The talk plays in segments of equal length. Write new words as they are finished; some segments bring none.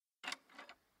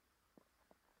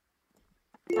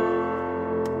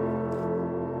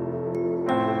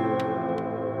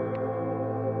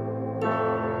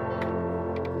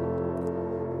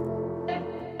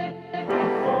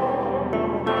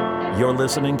You're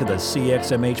listening to the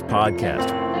CXMH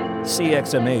podcast.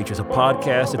 CXMH is a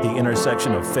podcast at the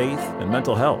intersection of faith and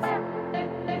mental health.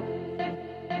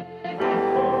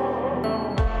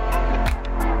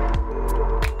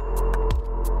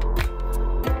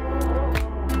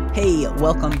 Hey,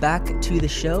 welcome back to the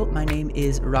show. My name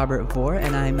is Robert Vore,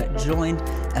 and I'm joined,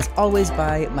 as always,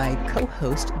 by my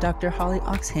co-host, Dr. Holly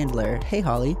Oxhandler. Hey,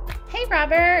 Holly. Hey,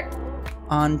 Robert.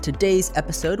 On today's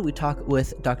episode, we talk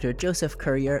with Dr. Joseph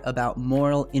Currier about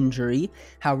moral injury,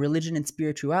 how religion and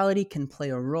spirituality can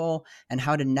play a role, and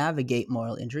how to navigate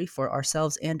moral injury for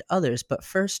ourselves and others. But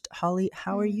first, Holly,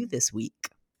 how are you this week?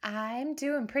 I'm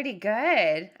doing pretty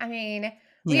good. I mean,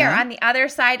 we are on the other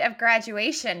side of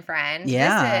graduation, friend.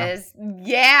 Yeah.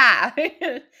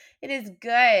 It is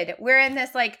good. We're in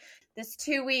this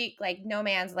 2-week no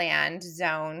man's land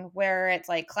zone where it's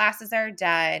like classes are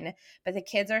done, but the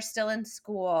kids are still in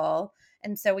school.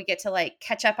 And so we get to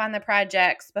catch up on the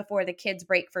projects before the kids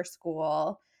break for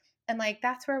school. And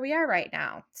that's where we are right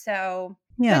now. So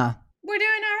yeah, we're doing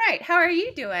all right. How are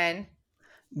you doing?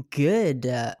 Good.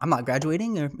 I'm not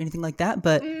graduating or anything like that,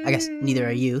 but I guess neither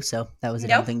are you. So that was a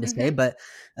dumb thing to say. But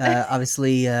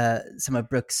obviously, some of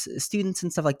Brooke's students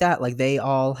and stuff like that, they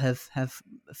all have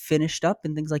finished up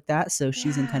and things like that. So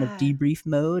she's in kind of debrief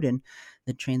mode and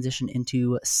the transition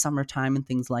into summertime and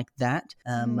things like that.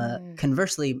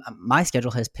 Conversely, my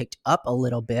schedule has picked up a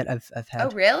little bit. I've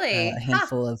had a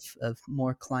handful of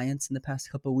more clients in the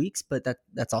past couple of weeks, but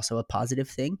that's also a positive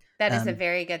thing. That is a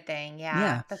very good thing.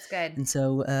 Yeah, that's good. And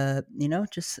so,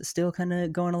 just still kind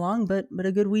of going along, but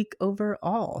a good week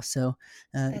overall. So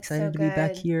excited to be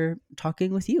back here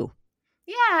talking with you.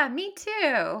 Yeah, me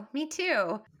too.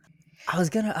 I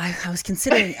was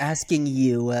considering asking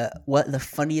you what the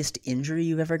funniest injury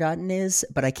you've ever gotten is,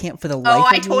 but I can't for the life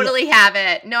of me. I totally have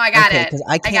it. No, I got it. Because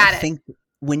I can't think,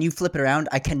 when you flip it around,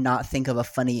 I cannot think of a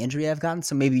funny injury I've gotten.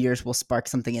 So maybe yours will spark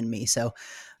something in me. So,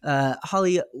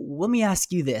 Holly, let me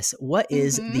ask you this: what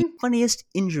is the funniest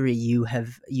injury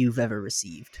you've ever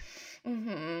received?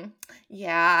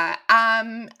 Yeah.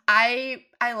 I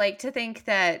like to think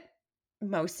that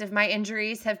most of my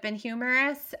injuries have been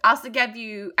humorous. I'll also give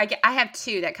you, I have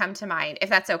two that come to mind, if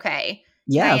that's okay.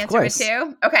 Yeah, Can I of course. With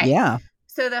two? Okay. Yeah.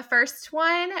 So the first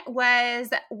one was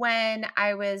when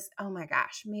I was,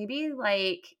 maybe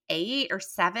 8 or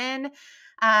 7.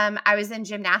 I was in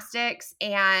gymnastics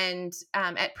and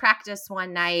at practice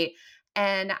one night,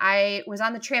 and I was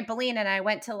on the trampoline and I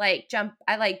went to jump.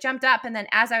 I jumped up, and then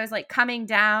as I was coming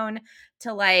down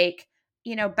to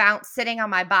bounce sitting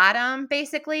on my bottom,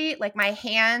 basically, my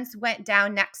hands went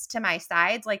down next to my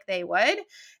sides like they would,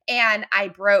 and I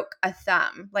broke a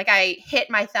thumb. I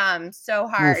hit my thumb so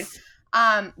hard. Oof.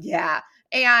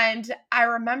 And I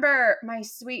remember my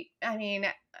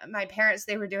parents,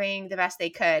 they were doing the best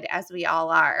they could, as we all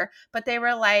are, but they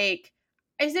were like,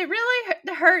 is it really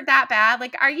hurt that bad?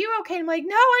 Are you okay? I'm like,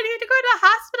 no, I need to go to the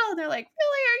hospital. And they're like,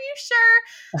 really? Are you sure?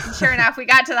 And sure enough, we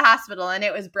got to the hospital and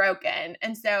it was broken.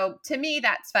 And so to me,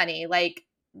 that's funny,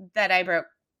 that I broke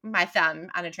my thumb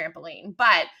on a trampoline.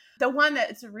 But the one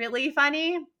that's really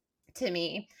funny to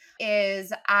me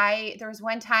is there was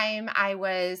one time I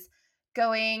was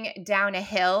going down a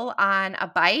hill on a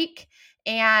bike,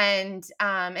 and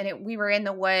we were in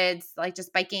the woods,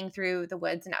 just biking through the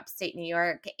woods in upstate New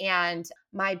York, and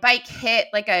my bike hit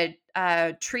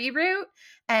a tree root,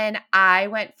 and I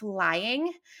went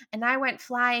flying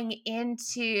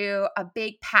into a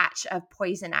big patch of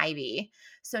poison ivy.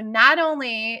 So not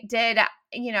only did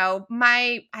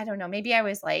I don't know, maybe I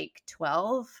was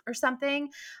 12 or something.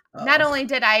 Oh. Not only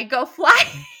did I go flying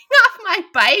off my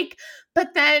bike,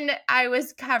 but then I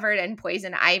was covered in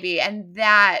poison ivy, and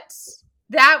that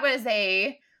was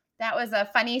a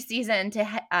funny season to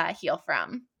heal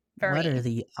from. What are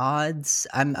the odds?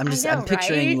 I'm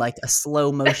picturing right? A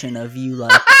slow motion of you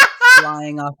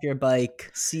flying off your bike,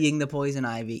 seeing the poison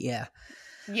ivy. Yeah.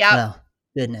 Yeah. Well,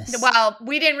 goodness. Well,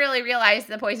 we didn't really realize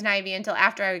the poison ivy until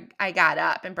after I got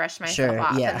up and brushed myself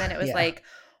off. Yeah, and then it was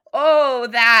oh,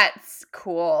 that's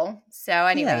cool. So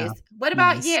anyways, what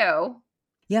about you?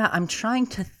 Yeah, I'm trying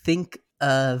to think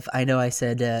of, I know I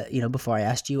said, before I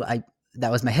asked you, that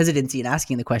was my hesitancy in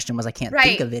asking the question, was I can't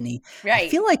think of any. Right. I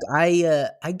feel like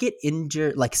I get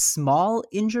injured, small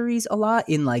injuries a lot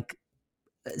in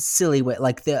silly way.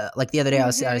 The other day I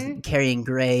was carrying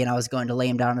Gray and I was going to lay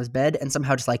him down on his bed and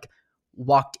somehow just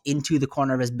walked into the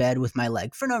corner of his bed with my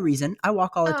leg for no reason. I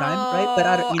walk all the time, right? But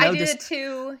I don't, I do it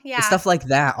too. Yeah. Stuff like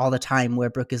that all the time where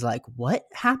Brooke is like, what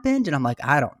happened? And I'm like,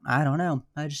 I don't know.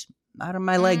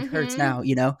 My leg hurts now,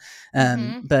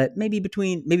 but maybe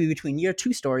between your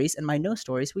 2 stories and my no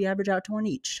stories, we average out to 1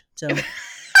 each. So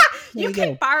There You you can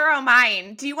go. borrow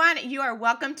mine. You are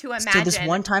welcome to imagine. So this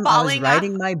one time I was falling off.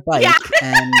 riding my bike Yeah.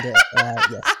 and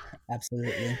yes,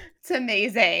 absolutely. It's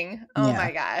amazing. Oh Yeah.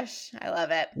 my gosh. I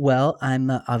love it. Well, I'm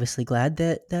obviously glad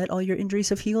that all your injuries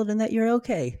have healed and that you're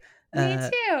okay. Me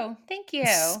too. Thank you.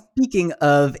 Speaking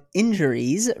of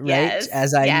injuries, right? Yes.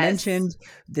 As I Yes. mentioned,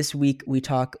 this week we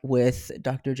talk with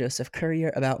Dr. Joseph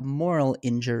Currier about moral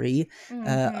injury.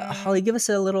 Holly, give us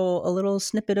a little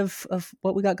snippet of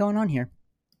what we got going on here.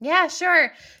 Yeah,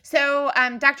 sure. So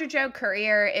Dr. Joe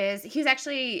Currier he's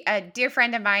actually a dear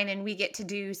friend of mine, and we get to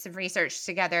do some research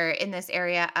together in this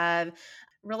area of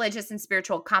religious and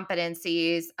spiritual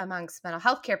competencies amongst mental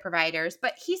health care providers.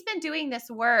 But he's been doing this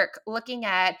work looking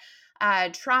at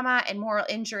trauma and moral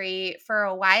injury for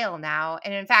a while now.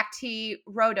 And in fact, he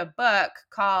wrote a book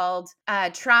called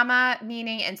Trauma,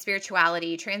 Meaning, and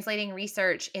Spirituality, Translating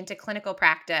Research into Clinical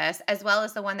Practice, as well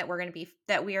as the one that we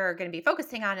are going to be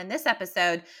focusing on in this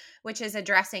episode, which is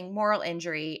addressing moral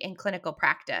injury in clinical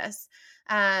practice.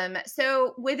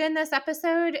 So within this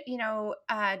episode,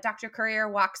 Dr. Currier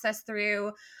walks us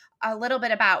through a little bit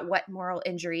about what moral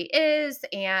injury is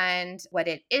and what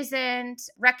it isn't,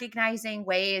 recognizing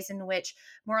ways in which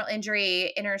moral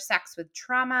injury intersects with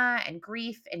trauma and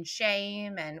grief and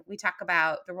shame. And we talk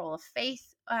about the role of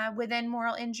faith within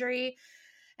moral injury.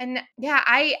 And yeah,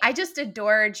 I just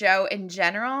adore Joe in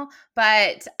general,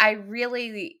 but I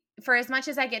really, for as much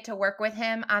as I get to work with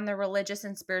him on the religious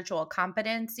and spiritual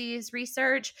competencies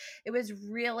research, it was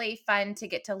really fun to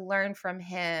get to learn from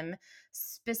him,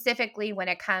 specifically when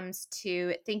it comes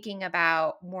to thinking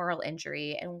about moral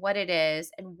injury and what it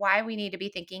is and why we need to be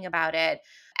thinking about it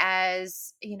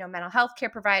as, mental health care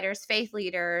providers, faith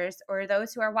leaders, or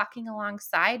those who are walking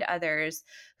alongside others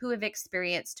who have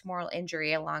experienced moral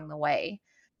injury along the way.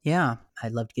 Yeah, I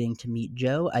loved getting to meet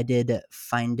Joe. I did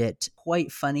find it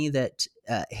quite funny that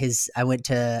I went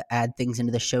to add things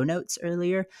into the show notes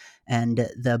earlier, and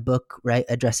the book, right,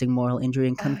 Addressing Moral Injury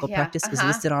in Clinical Practice is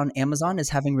listed on Amazon as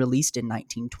having released in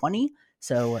 1920.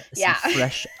 So some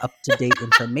fresh, up-to-date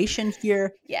information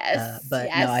here. Yes. No,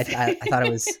 I thought it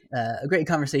was a great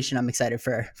conversation. I'm excited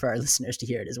for our listeners to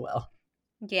hear it as well.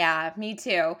 Yeah, me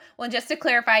too. Well, just to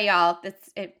clarify, y'all,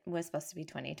 it was supposed to be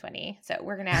 2020, so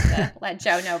we're gonna have to let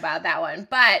Joe know about that one.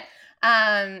 But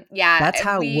that's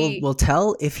how we'll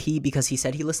tell because he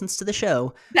said he listens to the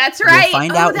show. That's right. We'll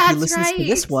find out if he listens to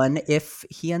this one if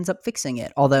he ends up fixing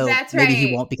it. Although maybe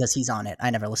he won't because he's on it.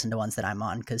 I never listen to ones that I'm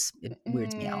on because it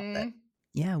weirds me out. But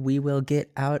yeah, we will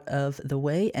get out of the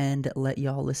way and let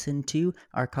y'all listen to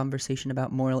our conversation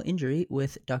about moral injury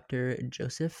with Dr.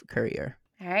 Joseph Currier.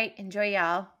 All right, enjoy,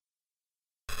 y'all.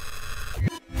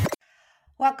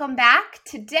 Welcome back.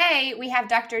 Today, we have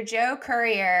Dr. Joe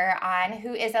Currier on,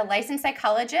 who is a licensed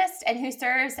psychologist and who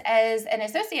serves as an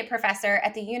associate professor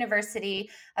at the University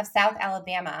of South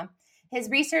Alabama. His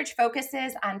research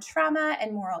focuses on trauma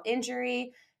and moral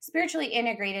injury, spiritually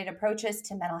integrated approaches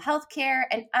to mental health care,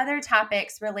 and other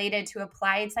topics related to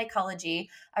applied psychology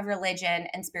of religion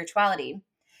and spirituality.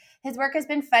 His work has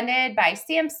been funded by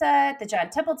SAMHSA, the John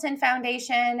Templeton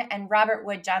Foundation, and Robert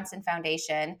Wood Johnson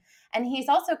Foundation. And he's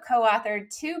also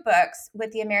co-authored 2 books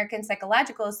with the American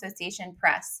Psychological Association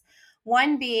Press,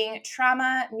 one being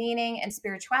Trauma, Meaning, and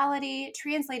Spirituality,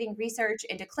 Translating Research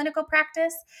into Clinical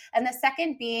Practice, and the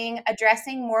second being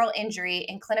Addressing Moral Injury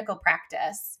in Clinical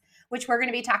Practice, which we're going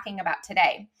to be talking about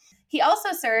today. He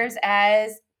also serves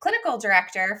as clinical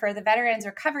director for the Veterans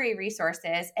Recovery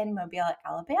Resources in Mobile,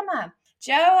 Alabama.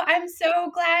 Joe, I'm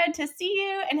so glad to see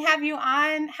you and have you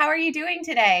on. How are you doing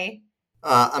today?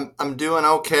 I'm doing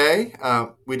okay.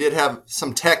 We did have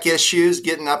some tech issues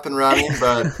getting up and running,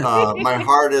 but my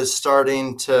heart is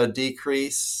starting to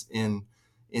decrease in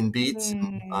beats.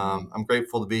 I'm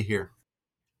grateful to be here.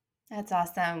 That's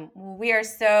awesome. Well, we are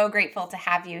so grateful to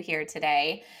have you here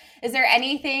today. Is there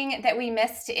anything that we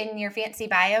missed in your fancy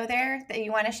bio there that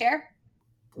you want to share?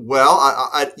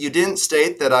 Well, you didn't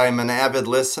state that I'm an avid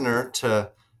listener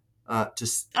to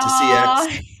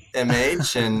CXMH,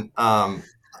 and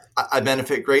I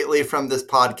benefit greatly from this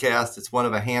podcast. It's one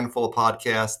of a handful of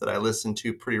podcasts that I listen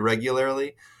to pretty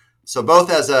regularly. So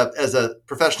both as a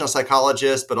professional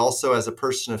psychologist, but also as a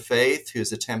person of faith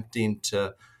who's attempting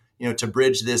to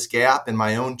bridge this gap in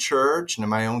my own church and in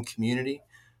my own community,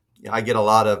 I get a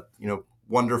lot of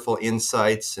wonderful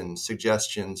insights and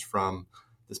suggestions from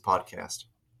this podcast.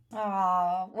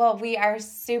 Oh, well, we are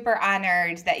super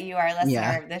honored that you are a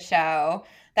listener of the show.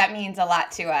 That means a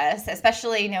lot to us,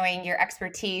 especially knowing your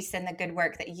expertise and the good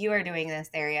work that you are doing in this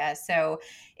area. So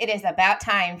it is about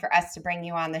time for us to bring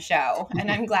you on the show.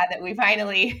 And I'm glad that we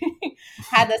finally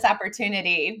had this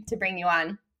opportunity to bring you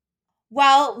on.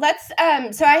 Well, let's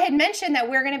so I had mentioned that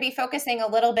we're going to be focusing a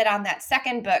little bit on that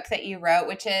second book that you wrote,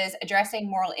 which is Addressing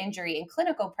Moral Injury in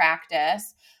Clinical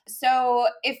Practice. So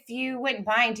if you wouldn't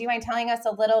mind, do you mind telling us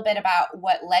a little bit about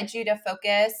what led you to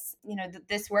focus,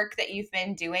 this work that you've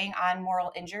been doing on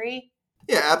moral injury?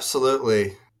 Yeah,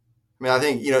 absolutely. I mean, I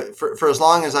think, for as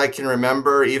long as I can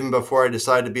remember, even before I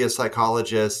decided to be a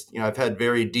psychologist, I've had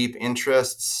very deep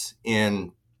interests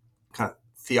in kind of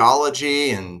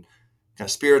theology and kind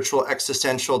of spiritual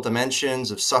existential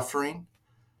dimensions of suffering.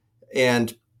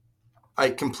 And I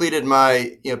completed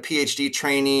my PhD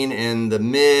training in the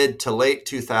mid to late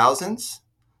 2000s,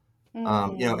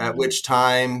 at which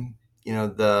time,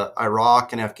 the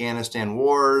Iraq and Afghanistan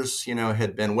wars,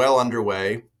 had been well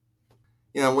underway.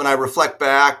 When I reflect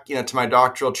back, to my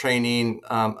doctoral training,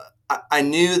 I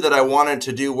knew that I wanted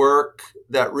to do work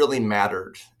that really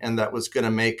mattered and that was going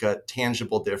to make a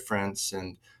tangible difference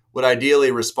and would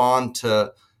ideally respond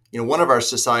to, one of our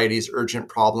society's urgent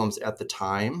problems at the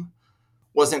time.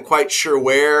 Wasn't quite sure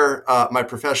where my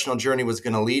professional journey was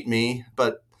going to lead me,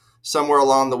 but somewhere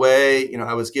along the way,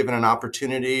 I was given an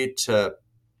opportunity to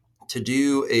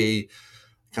do a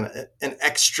kind of an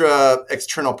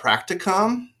external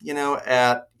practicum,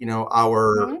 at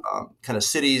our kind of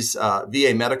city's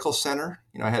VA medical center.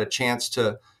 I had a chance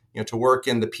to work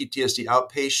in the PTSD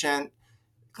outpatient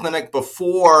clinic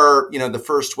before the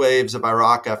first waves of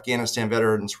Iraq, Afghanistan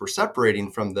veterans were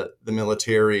separating from the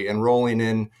military and rolling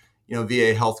in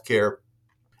VA healthcare.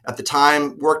 At the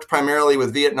time, worked primarily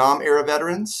with Vietnam era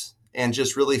veterans and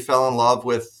just really fell in love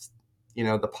with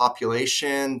the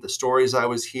population, the stories I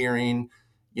was hearing,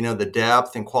 the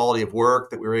depth and quality of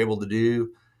work that we were able to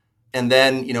do. And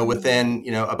then, within,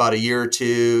 about a year or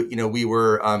two, we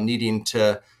were needing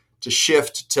to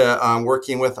shift to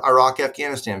working with Iraq,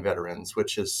 Afghanistan veterans,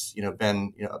 which has,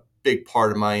 been, a big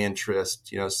part of my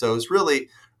interest, so it's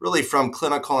really from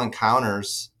clinical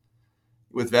encounters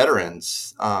with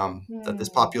veterans that this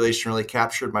population really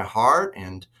captured my heart.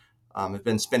 And I've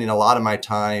been spending a lot of my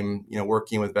time,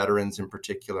 working with veterans in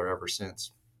particular ever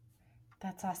since.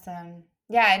 That's awesome.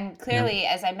 Yeah, and clearly,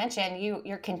 as I mentioned,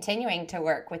 you're continuing to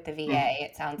work with the VA,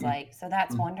 it sounds like. So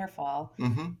that's wonderful.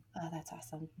 Mm-hmm. Oh, that's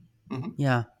awesome. Mm-hmm.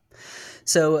 Yeah.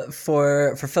 So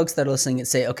for folks that are listening and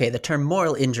say, okay, the term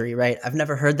moral injury, right? I've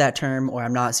never heard that term or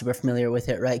I'm not super familiar with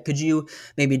it, right? Could you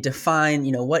maybe define,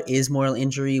 what is moral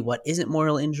injury? What isn't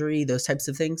moral injury? Those types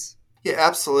of things? Yeah,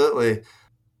 absolutely.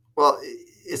 Well,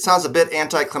 it sounds a bit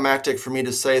anticlimactic for me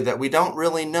to say that we don't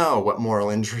really know what moral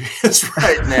injury is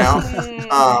right now.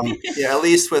 At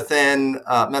least within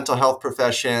mental health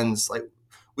professions, like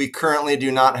we currently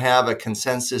do not have a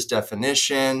consensus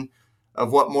definition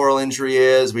of what moral injury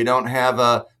is. We don't have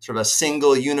a sort of a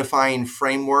single unifying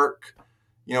framework,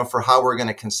 for how we're going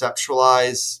to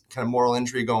conceptualize kind of moral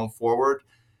injury going forward.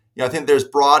 I think there's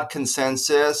broad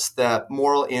consensus that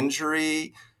moral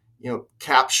injury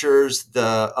captures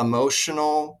the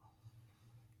emotional,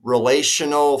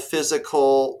 relational,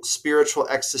 physical, spiritual,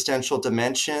 existential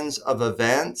dimensions of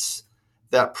events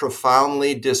that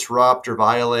profoundly disrupt or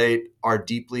violate our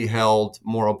deeply held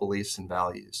moral beliefs and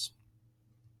values.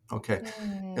 Okay.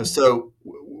 So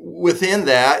within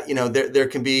that, there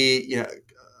can be,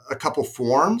 a couple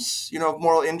forms, of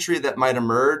moral injury that might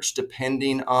emerge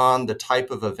depending on the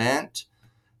type of event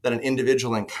that an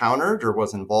individual encountered or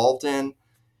was involved in.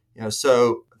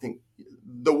 So I think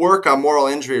the work on moral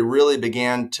injury really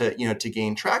began to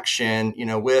gain traction,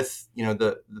 with,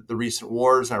 the recent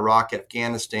wars in Iraq,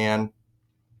 Afghanistan,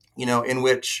 in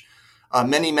which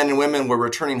many men and women were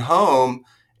returning home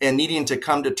and needing to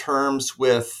come to terms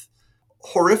with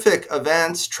horrific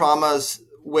events, traumas,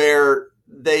 where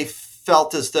they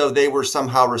felt as though they were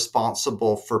somehow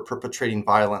responsible for perpetrating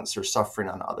violence or suffering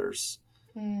on others.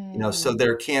 So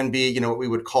there can be, what we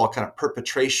would call kind of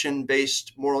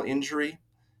perpetration-based moral injury,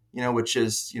 which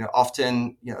is,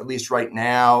 often, at least right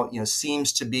now,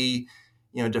 seems to be,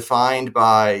 defined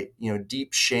by,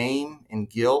 deep shame and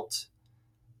guilt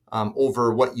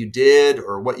over what you did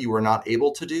or what you were not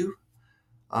able to do.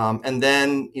 And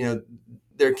then,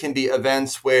 there can be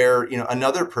events where,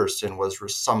 another person was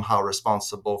somehow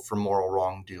responsible for moral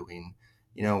wrongdoing.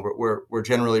 We're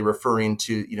generally referring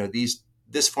to,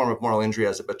 this form of moral injury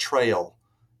as a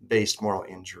betrayal-based moral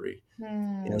injury.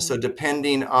 So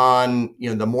depending on,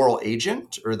 the moral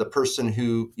agent or the person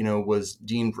who, was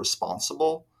deemed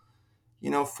responsible,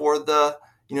 for the,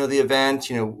 the event,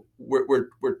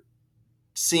 we're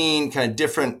seeing kind of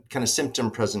different kind of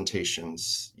symptom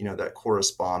presentations, that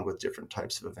correspond with different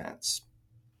types of events.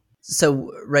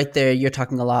 So right there, you're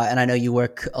talking a lot, and I know you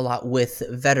work a lot with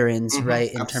veterans,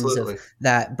 right, in Absolutely. terms of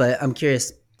that. But I'm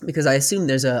curious, Because I assume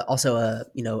there's also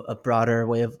a broader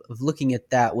way of looking at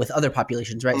that with other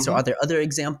populations, right? So are there other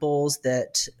examples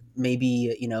that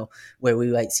maybe, where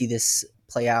we might see this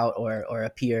play out or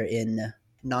appear in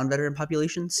non-veteran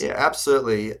populations? Yeah,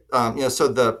 absolutely. I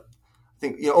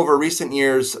think over recent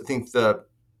years, I think the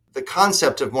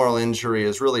concept of moral injury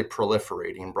is really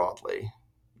proliferating broadly.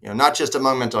 Not just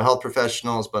among mental health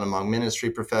professionals, but among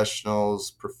ministry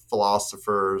professionals,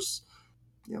 philosophers,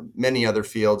 many other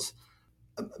fields.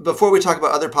 Before we talk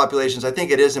about other populations, I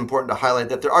think it is important to highlight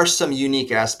that there are some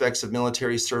unique aspects of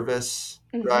military service,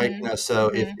 right?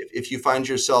 So if you find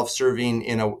yourself serving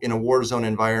in a war zone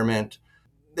environment,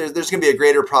 there's going to be a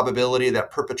greater probability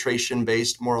that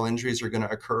perpetration-based moral injuries are going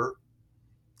to occur.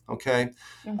 Okay.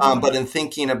 But in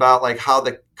thinking about like how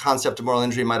the concept of moral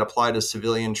injury might apply to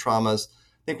civilian traumas,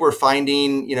 I think we're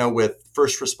finding, with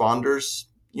first responders,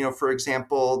 for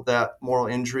example, that moral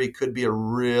injury could be a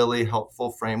really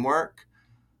helpful framework.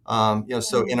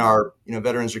 So in our,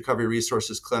 Veterans Recovery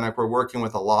Resources Clinic, we're working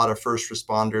with a lot of first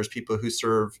responders, people who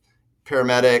serve,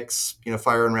 paramedics,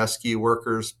 fire and rescue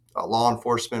workers, law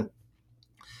enforcement.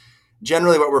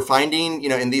 Generally, what we're finding,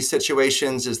 in these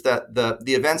situations is that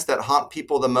the events that haunt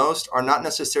people the most are not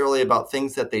necessarily about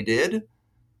things that they did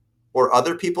or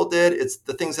other people did. It's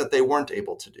the things that they weren't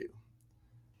able to do.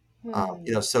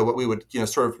 So what we would,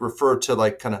 sort of refer to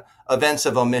like kind of events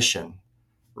of omission,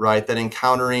 right? That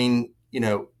encountering,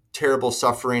 terrible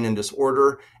suffering and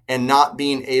disorder and not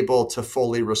being able to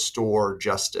fully restore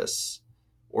justice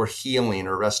or healing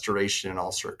or restoration in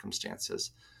all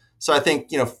circumstances. So I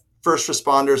think, first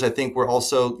responders, I think we're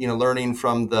also, learning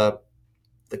from the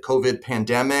COVID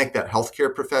pandemic that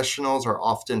healthcare professionals are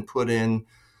often put in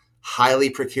highly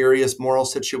precarious moral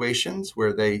situations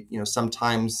where they,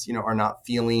 sometimes, are not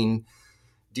feeling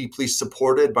deeply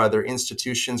supported by their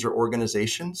institutions or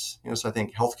organizations. So I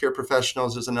think healthcare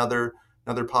professionals is another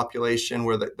population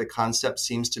where the concept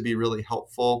seems to be really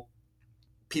helpful.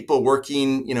 People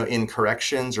working, in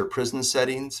corrections or prison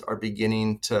settings are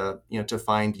beginning to, to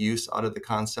find use out of the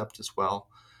concept as well.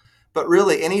 But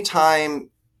really, anytime,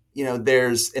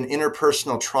 there's an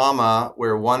interpersonal trauma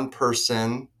where one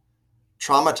person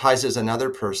traumatizes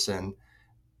another person,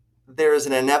 there is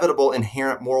an inevitable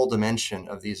inherent moral dimension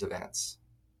of these events,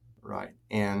 right?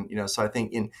 And, so I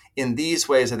think in these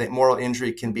ways, I think moral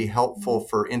injury can be helpful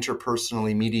for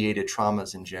interpersonally mediated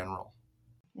traumas in general.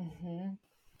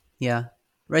 Yeah.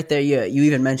 Right there, you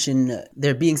even mentioned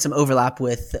there being some overlap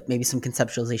with maybe some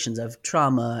conceptualizations of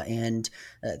trauma and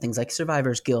things like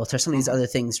survivor's guilt or some of these other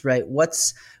things, right?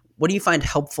 What do you find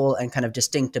helpful and kind of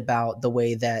distinct about the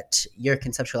way that you're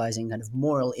conceptualizing kind of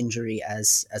moral injury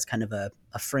as kind of a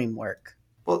framework?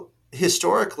 Well,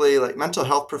 historically, like mental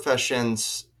health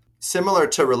professions, similar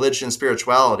to religion and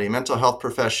spirituality, mental health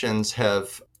professions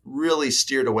have really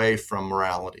steered away from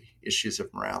morality, issues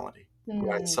of morality,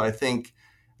 right? So I think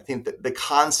that the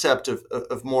concept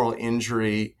of moral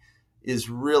injury is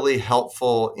really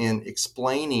helpful in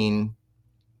explaining,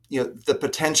 the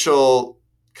potential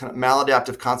kind of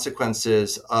maladaptive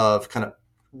consequences of kind of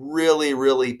really,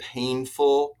 really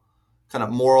painful kind of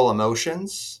moral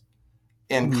emotions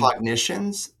and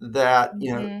cognitions that,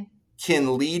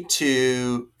 can lead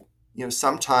to,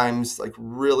 sometimes like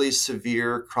really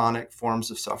severe chronic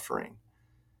forms of suffering,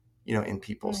 in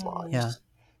people's lives.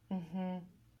 Yeah.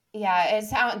 Yeah, it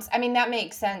sounds, that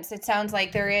makes sense. It sounds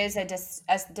like there is a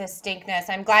distinctness.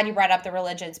 I'm glad you brought up the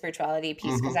religion spirituality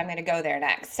piece because I'm going to go there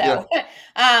next. So,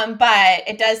 but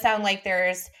it does sound like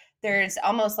there's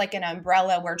almost like an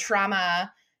umbrella where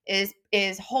trauma is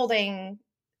holding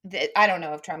I don't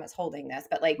know if trauma is holding this,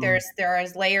 but like there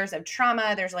is layers of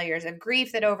trauma, there's layers of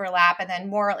grief that overlap, and then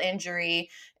moral injury,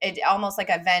 it almost like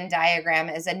a Venn diagram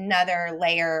is another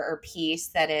layer or piece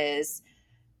that is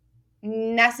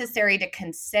necessary to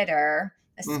consider,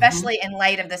 especially in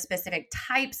light of the specific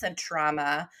types of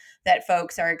trauma that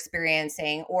folks are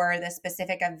experiencing or the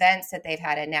specific events that they've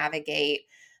had to navigate,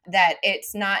 that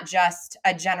it's not just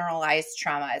a generalized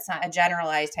trauma. It's not a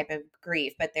generalized type of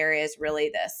grief, but there is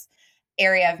really this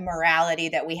area of morality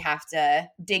that we have to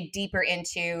dig deeper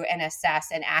into and assess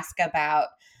and ask about,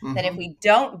 that if we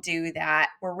don't do that,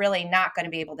 we're really not going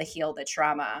to be able to heal the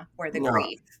trauma or the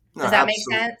grief. No, Does that make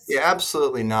sense? Yeah,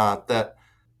 absolutely not. That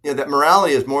that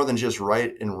morality is more than just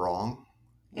right and wrong.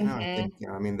 I think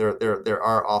there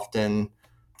are often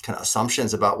kind of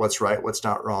assumptions about what's right, what's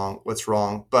not wrong, what's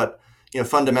wrong. But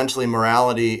fundamentally,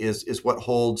 morality is what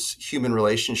holds human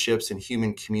relationships and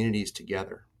human communities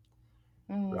together,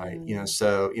 right?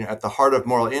 So at the heart of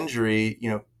moral injury,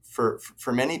 for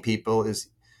many people is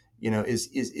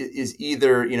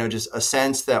either just a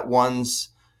sense that one's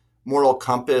moral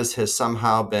compass has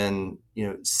somehow been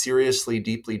seriously,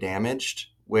 deeply damaged,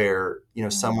 where,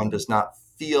 someone does not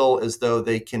feel as though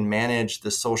they can manage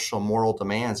the social moral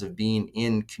demands of being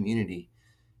in community,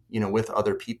 with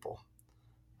other people,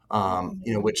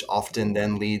 which often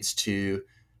then leads to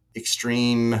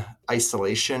extreme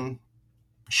isolation,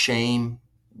 shame,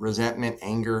 resentment,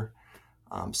 anger,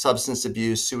 substance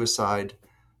abuse, suicide.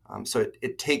 So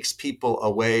it takes people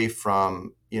away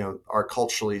from, our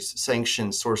culturally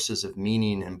sanctioned sources of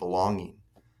meaning and belonging,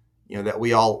 that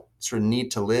we all sort of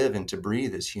need to live and to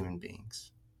breathe as human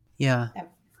beings. Yeah.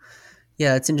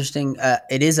 Yeah, it's interesting.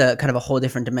 It is a kind of a whole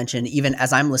different dimension. Even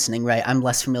as I'm listening, right, I'm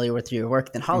less familiar with your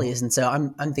work than Holly is, and so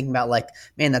I'm thinking about like,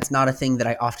 man, that's not a thing that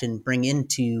I often bring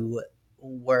into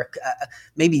work.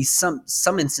 Maybe some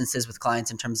instances with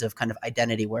clients in terms of kind of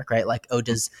identity work, right? Like, oh,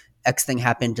 does X thing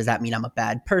happen? Does that mean I'm a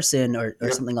bad person or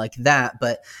something like that?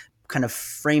 But kind of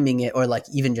framing it, or like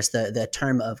even just the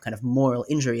term of kind of moral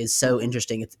injury is so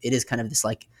interesting. It is kind of this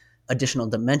like additional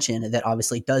dimension that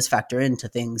obviously does factor into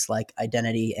things like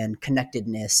identity and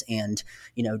connectedness and,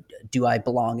 do I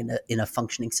belong in a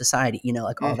functioning society,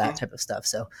 like all that type of stuff.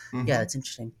 So yeah, it's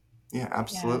interesting. Yeah,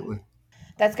 absolutely. Yeah.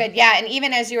 That's good. Yeah. And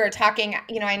even as you were talking,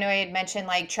 I know I had mentioned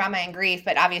like trauma and grief,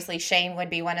 but obviously shame would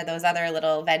be one of those other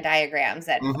little Venn diagrams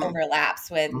that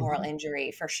overlaps with moral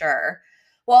injury for sure.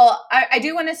 Well, I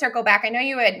do want to circle back. I know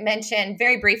you had mentioned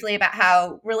very briefly about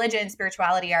how religion and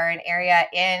spirituality are an area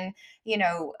in,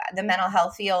 the mental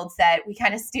health fields that we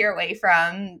kind of steer away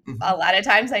from a lot of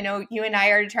times. I know you and I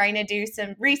are trying to do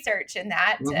some research in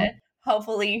that to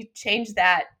hopefully change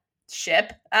that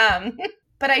ship.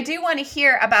 But I do want to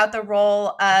hear about the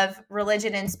role of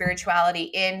religion and spirituality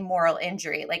in moral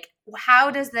injury. Like,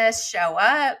 how does this show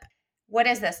up? What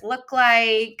does this look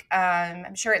like?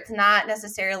 I'm sure it's not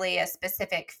necessarily a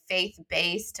specific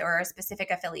faith-based or a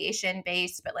specific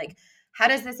affiliation-based, but like, how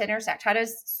does this intersect? How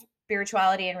does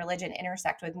spirituality and religion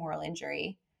intersect with moral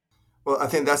injury? Well, I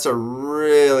think that's a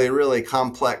really, really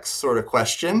complex sort of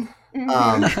question.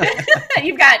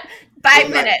 You've got 5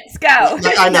 minutes. Go.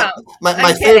 I know.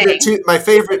 My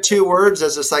favorite two words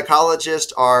as a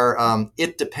psychologist are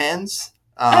it depends.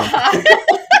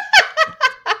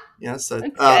 So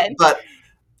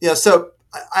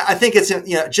I think it's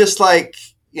just like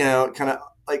kind of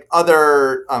like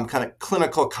other kind of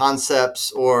clinical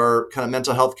concepts or kind of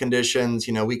mental health conditions.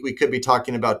 We could be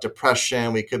talking about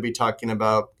depression. We could be talking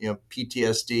about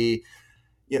PTSD.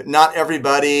 Not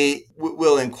everybody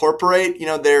will incorporate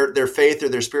their faith or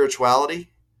their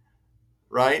spirituality,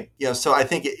 right? So I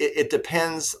think it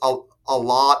depends a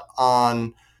lot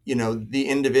on the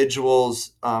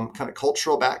individual's kind of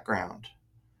cultural background,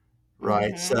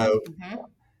 right? So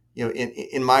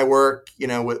in my work,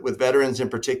 with veterans in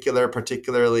particular,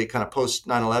 particularly kind of post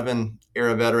 9/11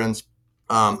 era veterans,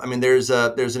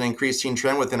 there's an increasing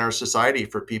trend within our society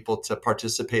for people to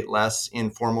participate less in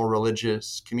formal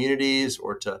religious communities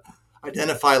or to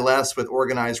identify less with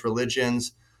organized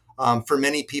religions. For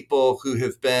many people who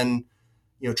have been,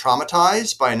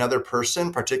 traumatized by another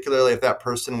person, particularly if that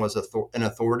person was an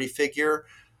authority figure,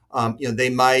 they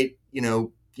might,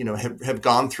 have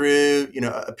gone through,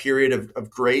 a period of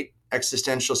great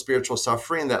existential spiritual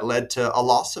suffering that led to a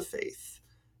loss of faith,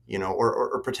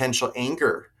 or potential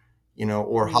anger,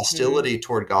 or hostility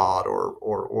toward God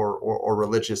or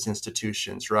religious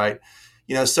institutions, right?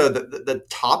 So the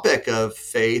topic of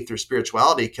faith or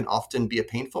spirituality can often be a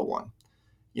painful one,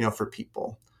 for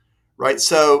people, right?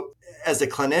 So as a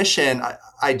clinician,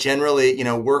 I generally,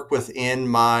 work within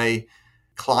my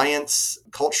clients'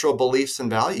 cultural beliefs and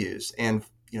values, and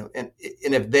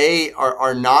if they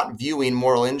are not viewing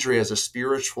moral injury as a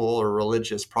spiritual or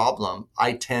religious problem,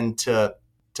 I tend to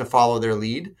follow their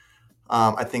lead.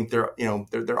 I think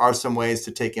there are some ways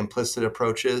to take implicit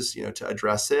approaches, to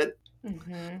address it.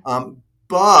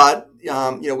 But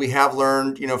we have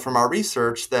learned, from our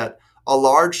research that a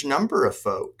large number of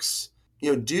folks,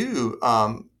 do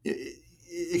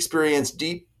experience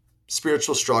deep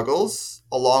spiritual struggles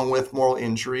along with moral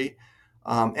injury.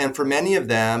 And for many of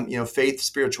them, faith,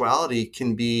 spirituality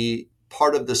can be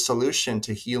part of the solution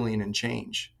to healing and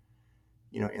change,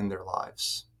 in their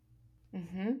lives.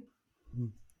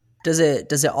 Does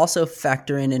it also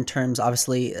factor in terms,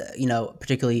 obviously,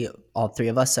 particularly all three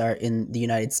of us are in the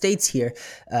United States here,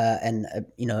 and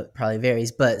it probably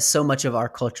varies, but so much of our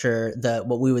culture,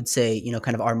 what we would say,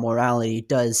 kind of our morality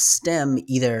does stem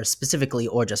either specifically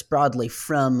or just broadly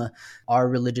from our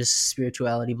religious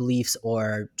spirituality beliefs,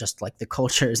 or just like the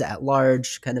cultures at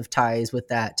large kind of ties with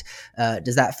that.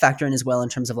 Does that factor in as well in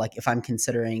terms of like, if I'm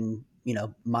considering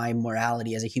my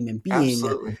morality as a human being,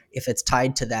 Absolutely. If it's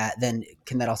tied to that, then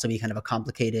can that also be kind of a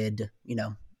complicated,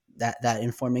 that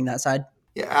informing that side?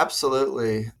 Yeah,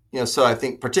 absolutely. So I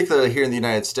think particularly here in the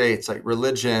United States, like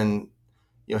religion,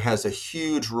 has a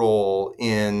huge role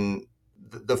in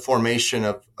the formation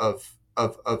of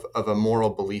a moral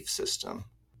belief system,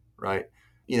 right?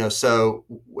 So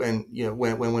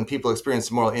when people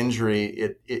experience moral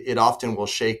injury, it often will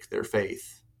shake their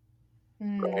faith,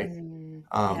 right?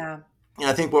 Yeah.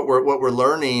 I think what we're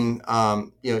learning,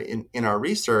 in our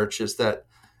research is that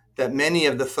many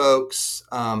of the folks,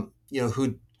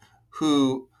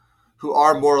 who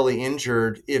are morally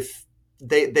injured, if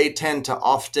they tend to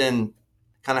often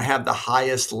kind of have the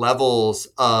highest levels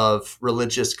of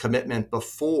religious commitment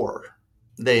before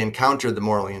they encounter the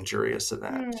morally injurious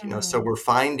event. So we're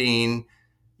finding,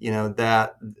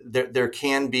 that there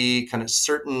can be kind of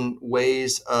certain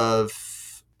ways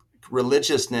of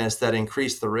religiousness that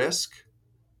increase the risk,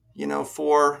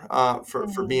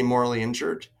 for being morally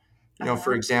injured.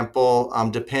 For example,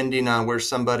 depending on where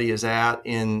somebody is at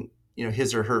in,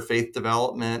 his or her faith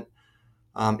development,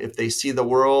 if they see the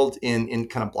world in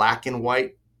kind of black and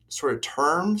white sort of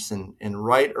terms and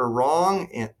right or wrong,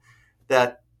 and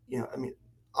that,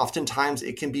 oftentimes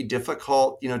it can be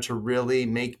difficult, to really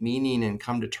make meaning and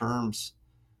come to terms,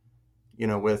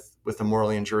 with a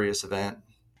morally injurious event.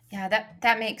 Yeah,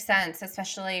 that makes sense,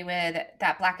 especially with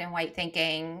that black and white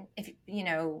thinking. If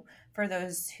for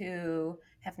those who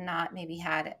have not maybe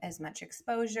had as much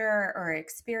exposure or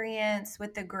experience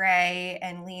with the gray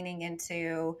and leaning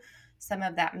into some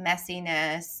of that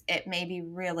messiness, it may be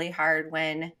really hard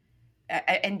when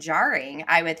and jarring,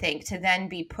 I would think, to then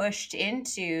be pushed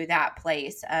into that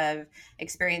place of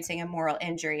experiencing a moral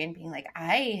injury and being like,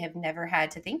 I have never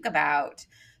had to think about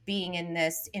being in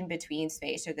this in between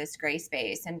space or this gray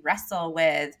space and wrestle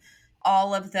with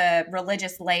all of the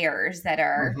religious layers that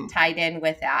are tied in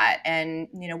with that, and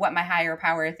what my higher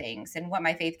power thinks and what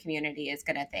my faith community is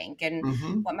going to think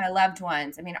and what my loved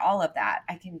ones, I mean, all of that.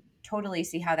 I can totally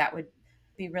see how that would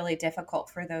be really difficult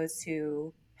for those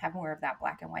who have more of that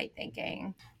black and white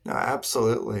thinking. No,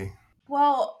 absolutely.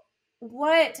 Well,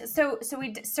 so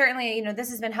we certainly, this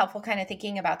has been helpful kind of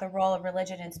thinking about the role of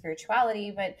religion and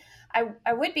spirituality, but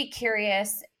I would be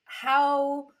curious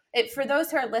how for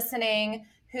those who are listening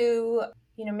who,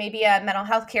 maybe a mental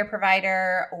health care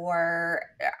provider or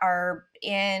are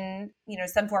in,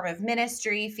 some form of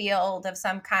ministry field of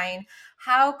some kind,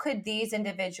 how could these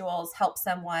individuals help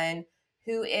someone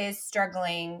who is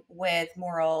struggling with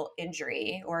moral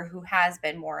injury or who has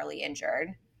been morally injured?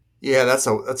 Yeah, that's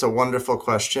a wonderful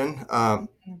question. Well,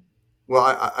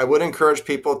 I would encourage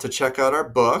people to check out our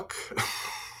book.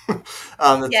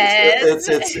 Yes.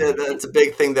 It's a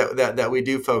big thing that we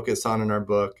do focus on in our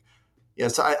book.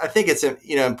 So I think it's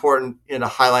important to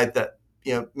highlight that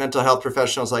mental health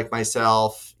professionals like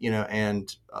myself,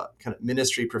 and kind of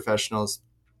ministry professionals,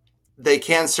 they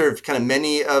can serve kind of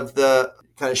many of the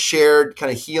kind of shared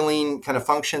kind of healing kind of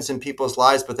functions in people's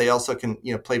lives, but they also can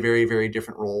play very, very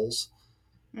different roles.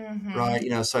 Right.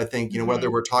 So I think,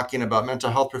 whether we're talking about mental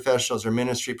health professionals or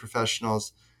ministry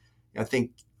professionals, I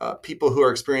think people who are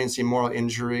experiencing moral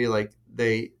injury, like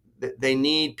they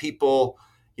need people,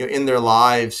 in their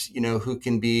lives, who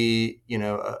can be,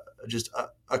 just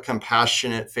a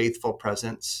compassionate, faithful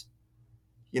presence,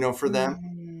 for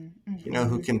them,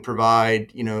 who can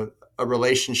provide, a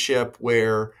relationship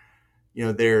where,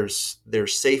 there's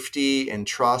safety and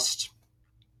trust,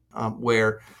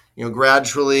 where,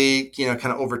 gradually, kind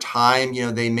of over time,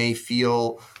 they may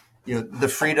feel, the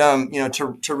freedom,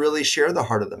 to really share the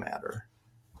heart of the matter.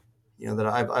 That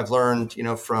I've learned,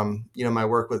 from, my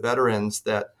work with veterans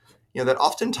that, that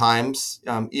oftentimes,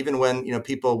 even when,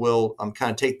 people will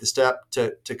kind of take the step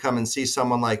to come and see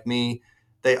someone like me,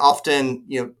 they often,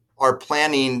 are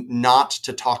planning not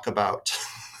to talk about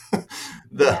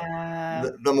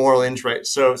the moral injury.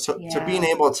 So being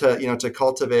able to, to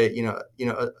cultivate,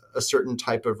 a certain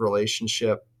type of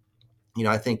relationship,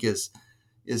 I think is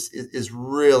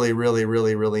really, really,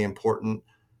 really, really important.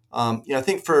 I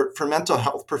think for mental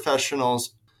health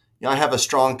professionals, I have a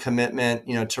strong commitment,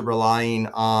 to relying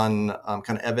on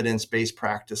kind of evidence-based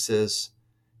practices,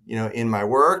 in my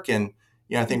work. And,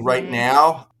 I think right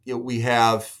now, we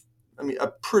have, a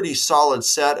pretty solid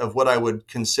set of what I would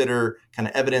consider kind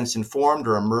of evidence-informed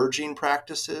or emerging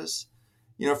practices,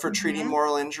 for treating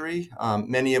moral injury,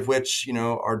 many of which,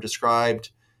 are described,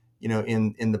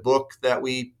 in the book that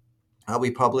we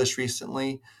published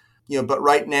recently. But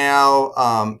right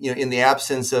now, in the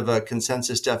absence of a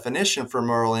consensus definition for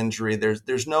moral injury,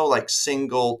 there's no like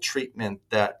single treatment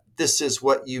that this is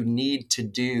what you need to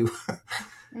do,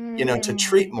 to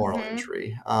treat moral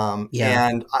injury.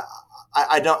 And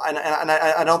I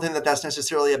don't think that that's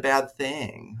necessarily a bad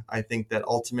thing. I think that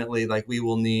ultimately, like, we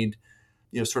will need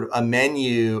sort of a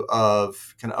menu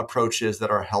of kind of approaches that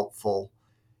are helpful.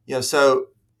 So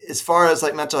as far as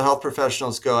like mental health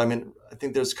professionals go, I mean, I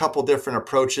think there's a couple different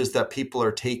approaches that people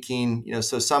are taking.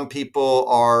 So some people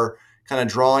are kind of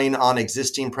drawing on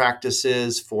existing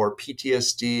practices for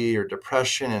PTSD or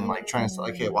depression and like trying to say,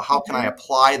 okay, well, how can I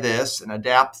apply this and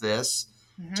adapt this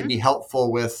to be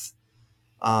helpful with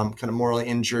kind of morally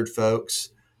injured folks?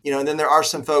 And then there are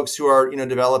some folks who are,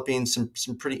 developing some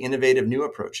pretty innovative new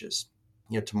approaches,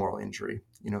 to moral injury,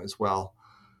 as well.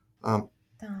 Oh,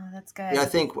 that's good. I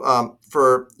think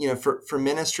for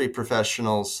ministry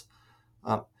professionals,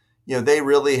 they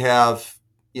really have,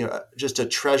 just a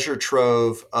treasure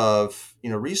trove of,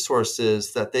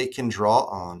 resources that they can draw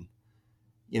on,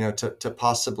 to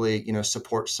possibly,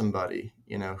 support somebody,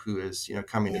 who is,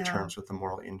 coming to terms with a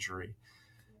moral injury.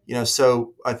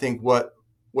 So I think what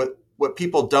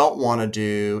people don't want to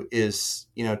do is,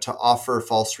 to offer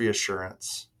false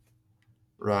reassurance,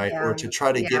 right? Or to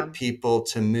try to get people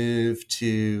to move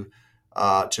to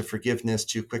forgiveness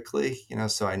too quickly.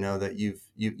 So I know that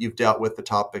you've dealt with the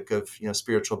topic of,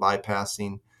 spiritual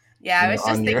bypassing. Yeah, I was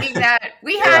just thinking that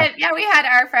we had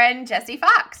our friend Jesse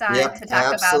Fox on to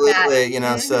talk about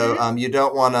that. So you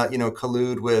don't want to,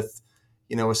 collude with,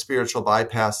 with spiritual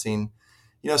bypassing.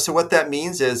 So what that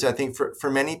means is, I think for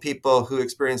many people who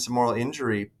experience a moral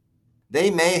injury,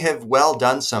 they may have well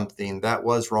done something that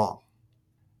was wrong,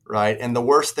 right? And the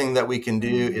worst thing that we can do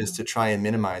is to try and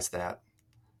minimize that,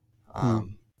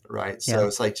 right? So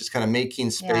it's like just kind of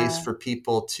making space for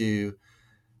people to,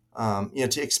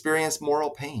 to experience moral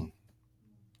pain,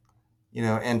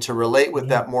 and to relate with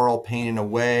that moral pain in a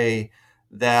way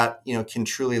that, can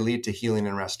truly lead to healing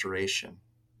and restoration,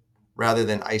 rather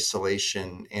than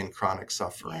isolation and chronic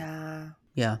suffering.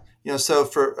 Yeah.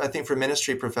 So I think for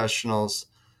ministry professionals,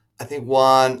 I think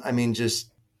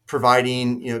just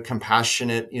providing,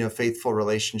 compassionate, faithful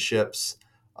relationships.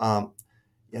 I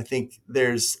think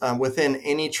there's within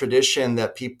any tradition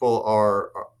that people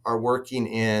are working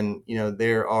in,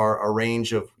 there are a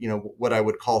range of, what I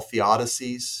would call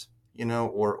theodicies,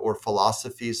 or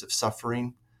philosophies of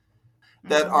suffering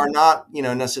that are not,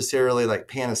 necessarily like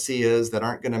panaceas, that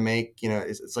aren't going to make,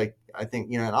 it's like, I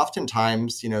think, and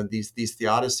oftentimes, these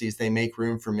theodicies, they make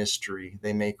room for mystery.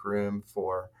 They make room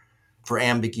for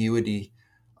ambiguity,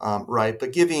 right?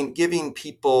 But giving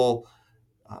people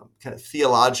kind of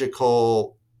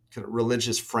theological, kind of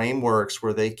religious frameworks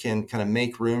where they can kind of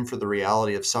make room for the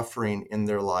reality of suffering in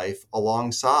their life,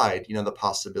 alongside, the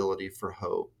possibility for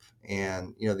hope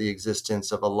and, the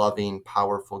existence of a loving,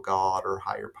 powerful God or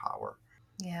higher power.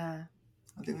 Yeah.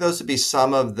 I think those would be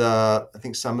some of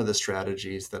the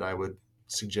strategies that I would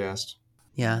suggest.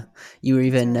 Yeah. You were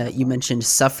even, you mentioned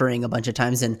suffering a bunch of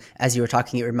times. And as you were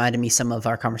talking, it reminded me some of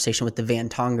our conversation with the Van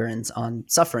Tongerens on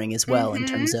suffering as well, in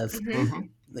terms of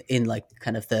in like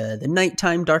kind of the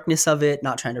nighttime darkness of it,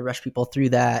 not trying to rush people through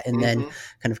that. And then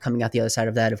kind of coming out the other side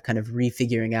of that, of kind of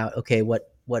refiguring out, okay, what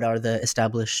are the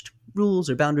established rules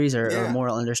or boundaries or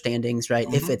moral understandings, right?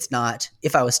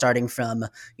 If I was starting from,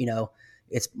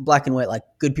 it's black and white, like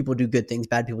good people do good things,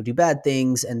 bad people do bad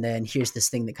things. And then here's this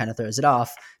thing that kind of throws it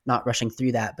off, not rushing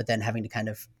through that, but then having to kind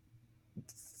of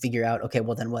figure out, okay,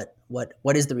 well then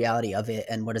what is the reality of it?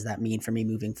 And what does that mean for me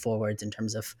moving forwards in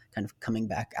terms of kind of coming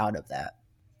back out of that?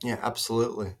 Yeah,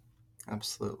 absolutely.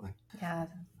 Absolutely. Yeah.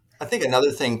 I think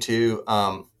another thing too,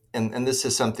 and this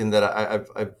is something that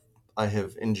I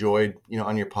have enjoyed,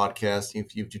 on your podcast,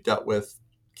 you've dealt with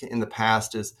in the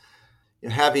past, is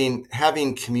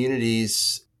having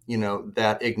communities,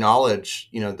 that acknowledge,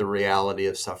 the reality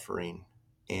of suffering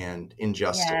and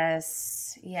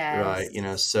injustice. Yes.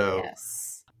 Right. So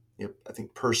I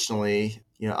think personally,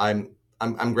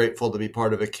 I'm grateful to be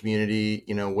part of a community,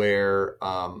 where,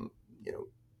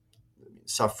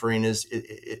 suffering is,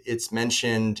 it's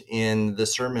mentioned in the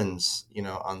sermons,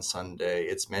 on Sunday.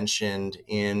 It's mentioned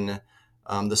in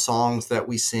the songs that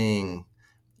we sing,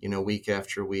 week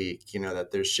after week,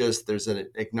 that there's an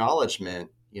acknowledgement,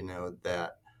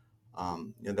 that,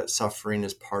 that suffering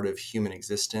is part of human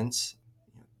existence,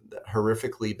 that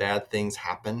horrifically bad things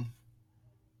happen,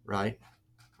 right?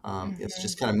 It's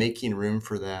just kind of making room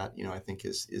for that, I think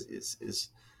is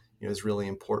really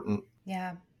important.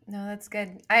 Yeah, no, that's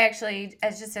good. I actually,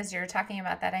 as you're talking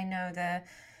about that, I know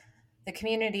the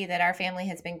community that our family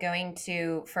has been going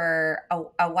to for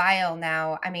a while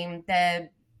now. I mean, the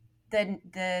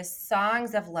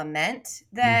songs of lament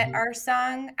that are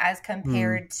sung as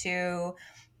compared to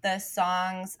the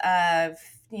songs of,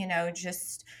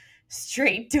 just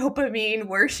straight dopamine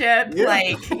worship,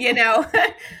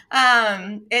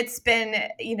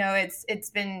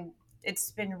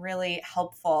 it's been really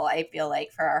helpful, I feel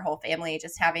like, for our whole family,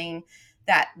 just having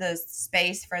that the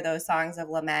space for those songs of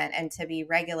lament and to be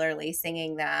regularly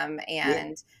singing them,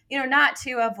 and not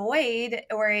to avoid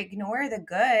or ignore the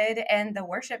good and the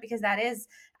worship, because that is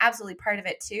absolutely part of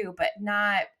it too, but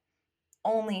not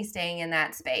only staying in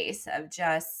that space of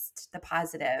just the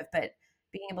positive, but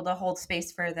being able to hold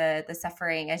space for the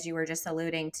suffering, as you were just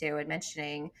alluding to and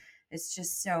mentioning, is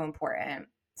just so important.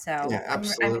 So Yeah, I'm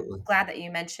absolutely. glad that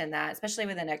you mentioned that, especially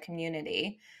within a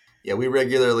community. Yeah, we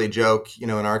regularly joke, in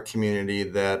our community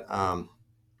that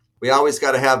we always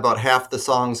got to have about half the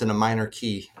songs in a minor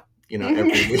key,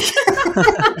 every week.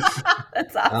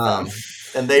 That's awesome.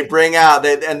 And they bring out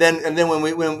and then when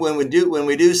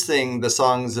we do sing the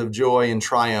songs of joy and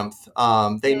triumph,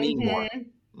 they mean more.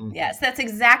 Mm-hmm. Yes, that's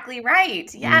exactly right.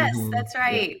 Yes, that's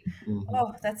right. Yeah. Mm-hmm.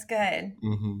 Oh, that's good.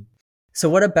 Mm-hmm. So,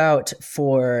 what about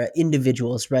for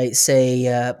individuals, right?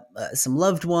 Say some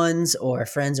loved ones or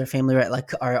friends or family, right?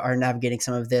 Like are navigating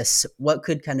some of this. What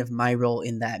could kind of my role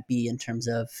in that be in terms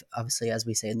of, obviously, as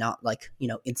we say, not like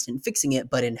instant fixing it,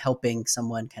 but in helping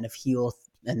someone kind of heal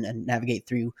and navigate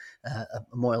through a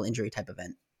moral injury type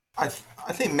event? I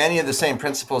think many of the same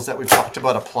principles that we talked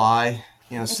about apply.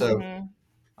 So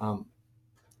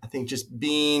I think just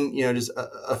being just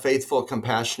a faithful,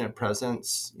 compassionate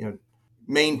presence.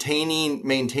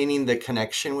 Maintaining the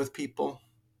connection with people,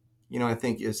 I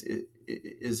think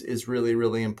is really,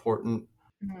 really important.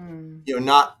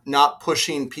 Not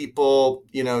pushing people,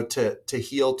 to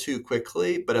heal too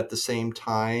quickly, but at the same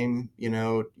time,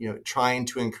 trying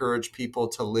to encourage people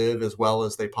to live as well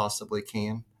as they possibly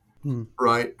can.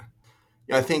 Right.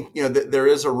 I think, there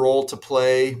is a role to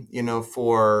play,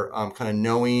 for kind of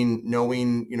knowing,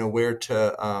 where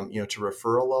to, to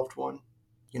refer a loved one,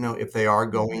 if they are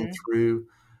going through,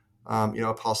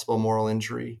 a possible moral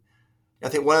injury. I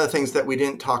think one of the things that we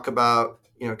didn't talk about,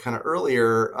 kind of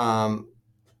earlier,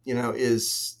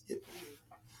 is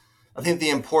I think the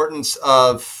importance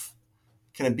of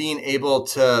kind of being able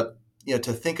to,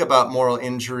 to think about moral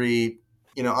injury,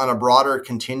 on a broader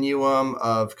continuum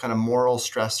of kind of moral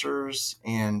stressors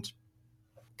and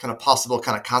kind of possible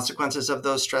kind of consequences of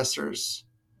those stressors,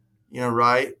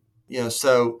 right?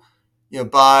 So,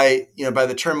 by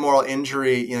the term moral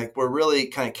injury, we're really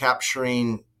kind of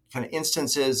capturing kind of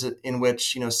instances in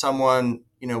which, someone,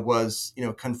 was,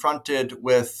 confronted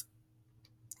with,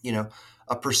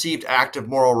 a perceived act of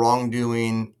moral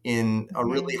wrongdoing in a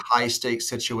really high stakes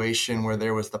situation where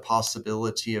there was the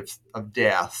possibility of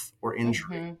death or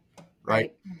injury,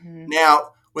 right? Now,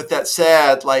 with that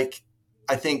said, like,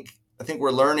 I think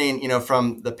we're learning,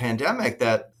 from the pandemic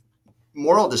that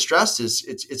moral distress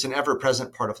it's an ever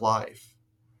present part of life,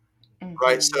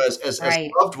 right? So as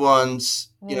loved ones,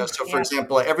 so for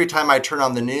example, every time I turn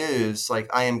on the news, like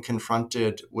I am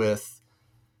confronted with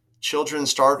children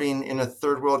starving in a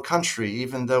third world country,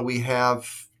 even though we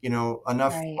have,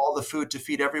 enough, all the food to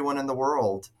feed everyone in the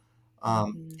world.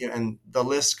 And the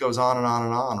list goes on and on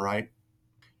and on, right?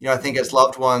 I think as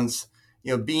loved ones,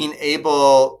 being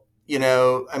able,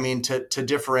 to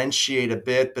differentiate a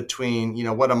bit between,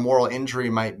 what a moral injury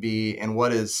might be and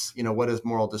what is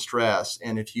moral distress.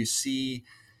 And if you see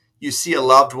a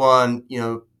loved one,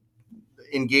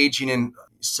 engaging in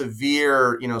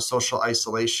severe, social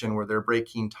isolation where they're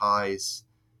breaking ties,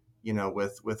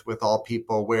 with all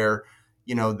people, where,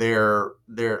 they're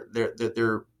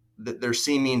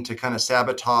seeming to kind of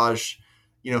sabotage,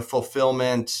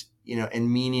 fulfillment,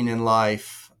 and meaning in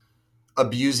life,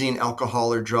 abusing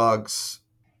alcohol or drugs,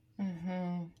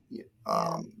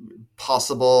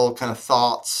 possible kind of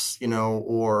thoughts,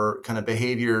 or kind of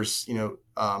behaviors,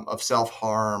 of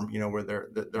self-harm, where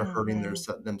they're hurting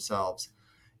themselves.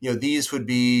 These would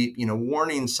be,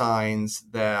 warning signs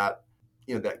that,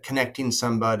 that connecting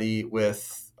somebody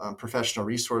with professional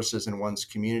resources in one's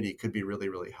community could be really,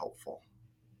 really helpful.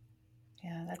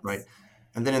 Yeah, that's right.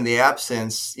 And then in the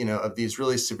absence, of these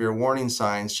really severe warning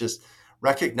signs, just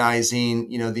recognizing,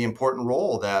 the important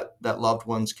role that loved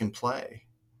ones can play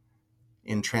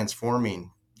in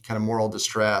transforming kind of moral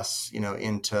distress,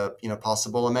 into,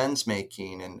 possible amends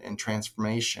making and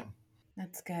transformation.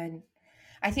 That's good.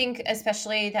 I think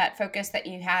especially that focus that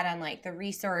you had on like the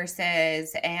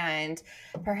resources and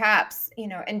perhaps,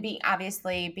 and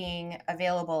obviously being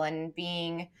available and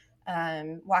being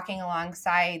walking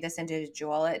alongside this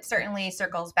individual. It certainly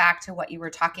circles back to what you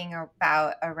were talking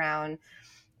about around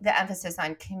the emphasis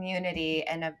on community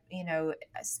and,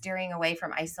 steering away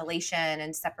from isolation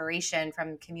and separation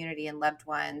from community and loved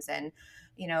ones. And,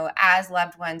 as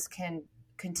loved ones can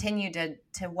continue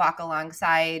to walk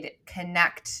alongside,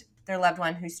 connect their loved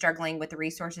one who's struggling with the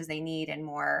resources they need and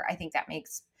more, I think that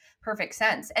makes perfect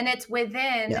sense. And it's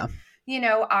within,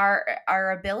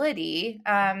 our ability,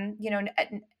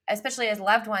 especially as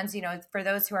loved ones, for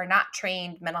those who are not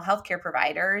trained mental health care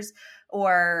providers,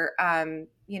 or,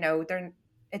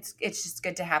 it's just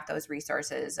good to have those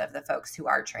resources of the folks who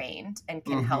are trained and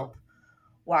can help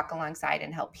walk alongside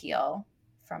and help heal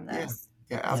from this.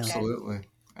 Yeah, That's absolutely. good.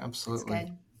 Absolutely. That's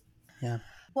good. Yeah.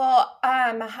 Well,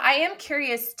 I am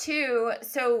curious too.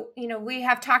 So, we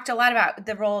have talked a lot about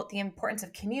the importance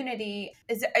of community.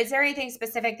 Is there anything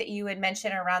specific that you would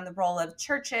mention around the role of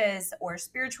churches or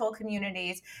spiritual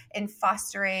communities in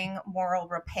fostering moral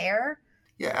repair?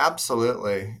 Yeah,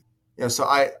 absolutely. So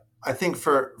I think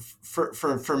for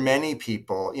many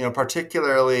people,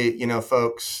 particularly,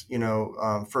 folks,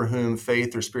 for whom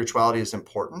faith or spirituality is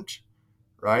important,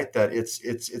 right? That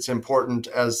it's important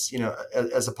as,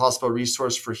 as a possible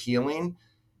resource for healing.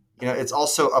 It's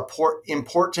also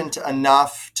important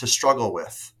enough to struggle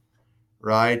with,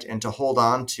 right? And to hold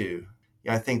on to.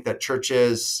 I think that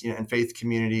churches, and faith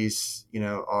communities,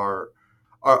 are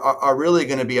really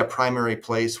going to be a primary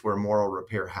place where moral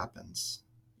repair happens,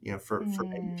 for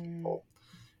many people,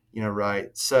 right?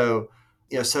 So,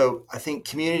 so I think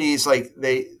communities like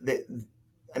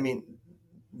I mean,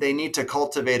 they need to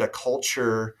cultivate a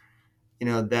culture,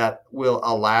 that will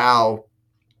allow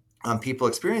people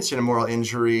experiencing a moral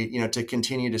injury, to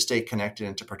continue to stay connected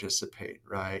and to participate,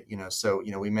 right? So,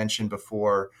 we mentioned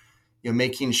before,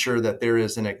 making sure that there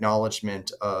is an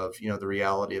acknowledgement of, the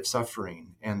reality of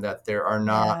suffering, and that there are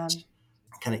not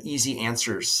kind of easy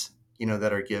answers,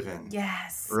 that are given.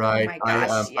 Yes. Right. Oh my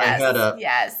gosh.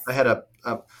 I had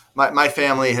my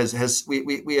family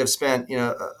we have spent,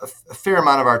 a fair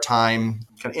amount of our time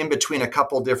kind of in between a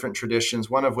couple different traditions,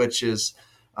 one of which is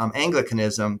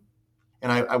Anglicanism.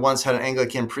 And I once had an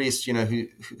Anglican priest,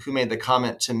 who made the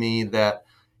comment to me that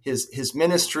his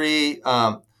ministry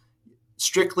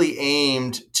strictly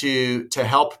aimed to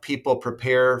help people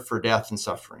prepare for death and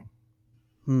suffering.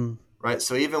 Right.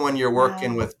 So even when you're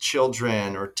working with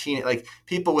children or like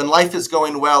people, when life is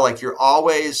going well, like you're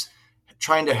always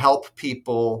trying to help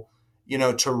people,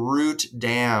 to root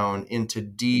down into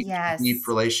deep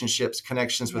relationships,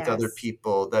 connections with other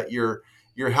people, that you're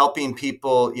helping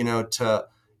people,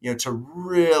 to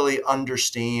really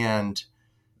understand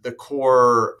the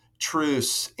core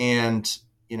truths and,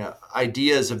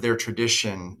 ideas of their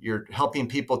tradition. You're helping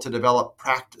people to develop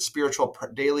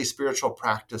daily spiritual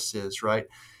practices, right?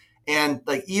 And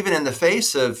like, even in the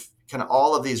face of kind of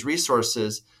all of these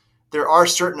resources, there are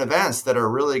certain events that are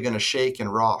really going to shake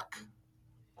and rock,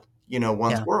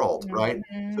 one's world, right?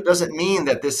 So it doesn't mean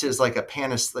that this is like a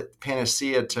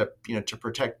panacea to, to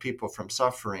protect people from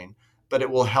suffering, but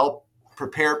it will help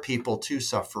prepare people to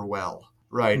suffer well,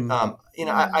 right?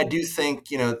 I do think,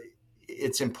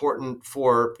 it's important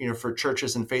for, for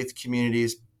churches and faith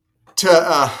communities to,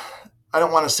 I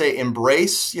don't want to say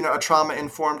embrace, a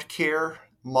trauma-informed care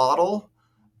model,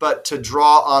 but to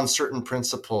draw on certain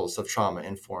principles of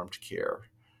trauma-informed care.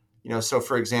 So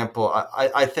for example,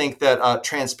 I think that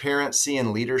transparency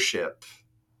and leadership,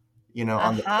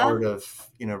 on the part of,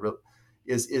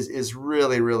 is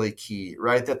really, really key,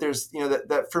 right? That there's,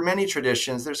 that for many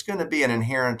traditions, there's going to be an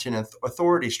inherent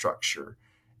authority structure,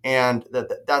 and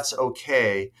that's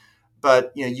okay.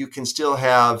 But, you can still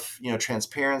have,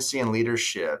 transparency and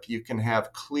leadership. You can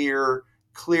have clear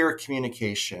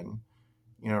communication,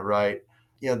 right?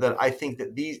 That I think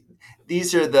that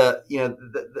these are the,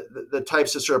 the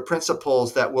types of sort of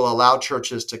principles that will allow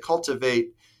churches to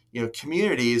cultivate,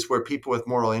 communities where people with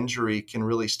moral injury can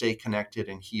really stay connected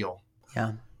and heal.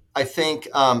 Yeah. I think,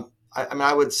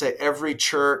 I would say every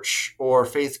church or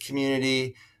faith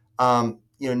community,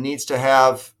 needs to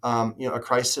have, a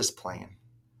crisis plan.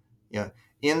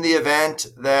 In the event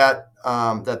that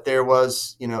that there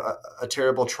was, a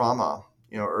terrible trauma,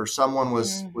 or someone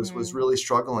was really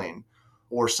struggling,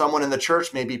 or someone in the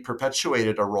church maybe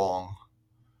perpetuated a wrong,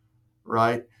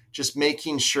 right? Just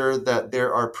making sure that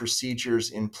there are procedures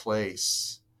in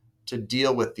place to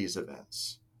deal with these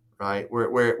events, right?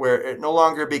 Where it no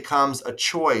longer becomes a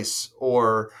choice,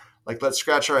 or like, let's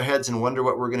scratch our heads and wonder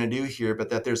what we're going to do here, but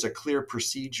that there's a clear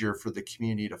procedure for the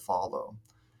community to follow.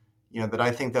 That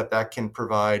I think that can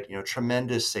provide,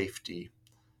 tremendous safety,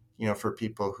 for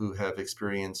people who have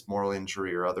experienced moral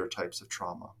injury or other types of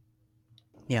trauma.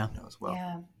 Yeah. As well.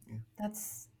 Yeah.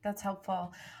 That's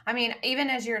helpful. I mean, even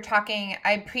as you're talking,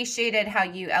 I appreciated how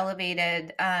you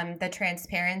elevated the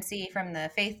transparency from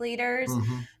the faith leaders.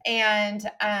 And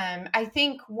I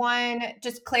think one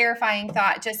just clarifying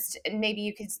thought, just maybe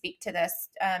you could speak to this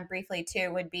briefly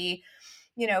too, would be,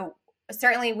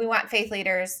 certainly we want faith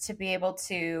leaders to be able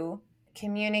to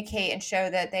communicate and show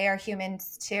that they are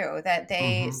humans too, that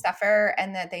they suffer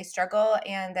and that they struggle,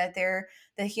 and that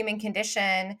the human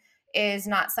condition is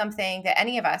not something that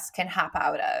any of us can hop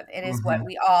out of. It is what Mm-hmm.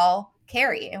 we all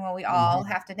carry and what we all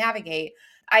Mm-hmm. have to navigate.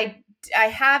 I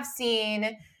have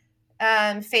seen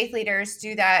faith leaders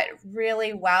do that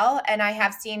really well. And I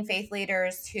have seen faith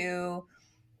leaders who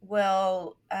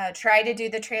will try to do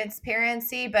the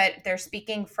transparency, but they're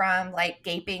speaking from like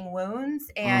gaping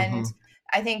wounds. And Mm-hmm.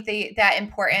 I think that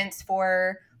importance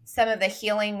for some of the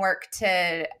healing work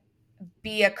to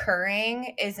be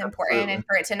occurring is important, Absolutely. and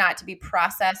for it to not to be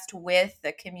processed with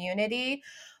the community.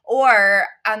 Or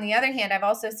on the other hand, I've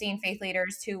also seen faith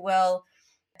leaders who will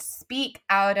speak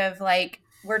out of like,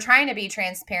 we're trying to be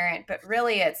transparent, but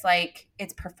really it's like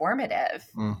it's performative.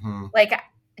 Mm-hmm. Like,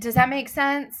 does that make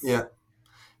sense? Yeah.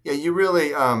 Yeah, you really,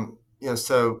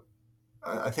 so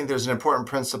I think there's an important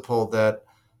principle that,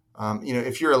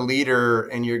 if you're a leader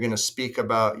and you're going to speak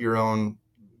about your own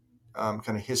kind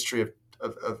of history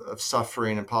of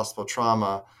suffering and possible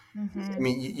trauma, Mm-hmm. I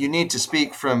mean, you need to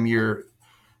speak from your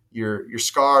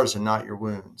scars and not your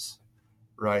wounds,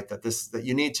 right? That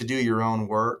you need to do your own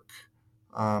work,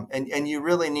 and you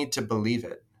really need to believe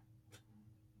it,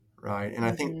 right? And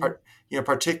I think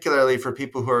particularly for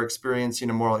people who are experiencing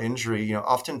a moral injury,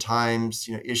 oftentimes,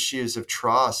 issues of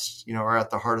trust, are at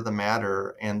the heart of the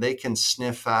matter, and they can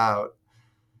sniff out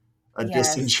a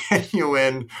Yes.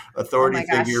 disingenuine Oh authority my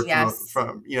gosh, figure yes.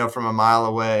 from a mile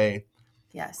away,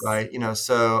 Yes. right?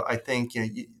 So I think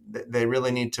they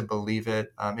really need to believe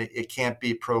it. It can't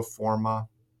be pro forma.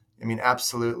 I mean,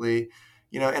 absolutely.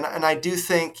 And I do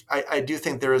think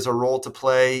there is a role to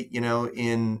play,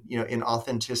 in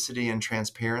authenticity and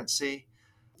transparency,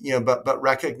 but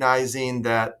recognizing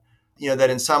that, that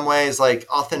in some ways, like,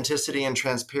 authenticity and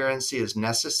transparency is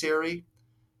necessary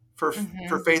for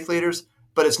faith leaders,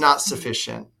 but it's not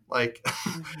sufficient. Like,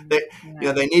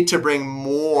 they need to bring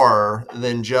more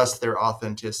than just their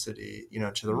authenticity,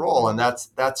 to the role. And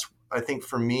that's I think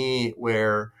for me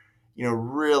where,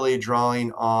 really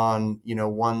drawing on,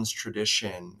 one's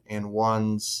tradition and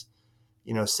one's,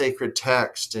 sacred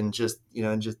text, and just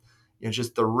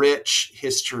the rich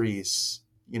histories,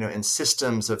 and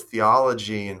systems of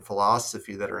theology and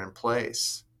philosophy that are in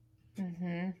place.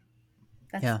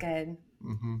 That's good.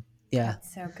 Mm-hmm. Yeah.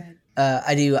 That's so good.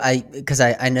 Because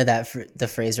I know that for the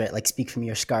phrase, right? Like, speak from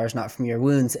your scars, not from your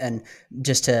wounds. And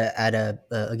just to add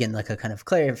again, like a kind of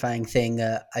clarifying thing,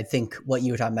 I think what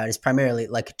you were talking about is primarily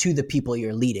like to the people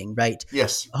you're leading, right?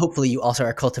 Yes. Hopefully you also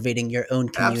are cultivating your own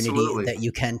community Absolutely. that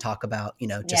you can talk about,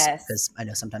 just because I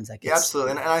know sometimes that gets. Yeah,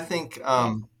 absolutely. And I think,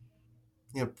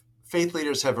 faith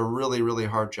leaders have a really, really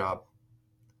hard job.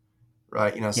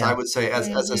 Right. So I would say as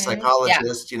a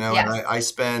psychologist, and I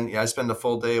spend a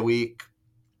full day a week,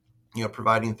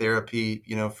 providing therapy,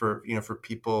 for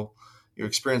people,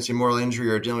 experiencing moral injury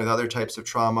or dealing with other types of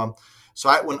trauma. So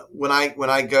when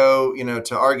I go,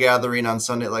 to our gathering on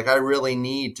Sunday, like, I really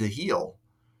need to heal.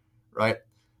 Right.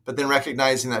 But then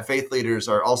recognizing that faith leaders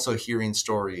are also hearing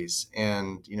stories,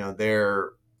 and, they're,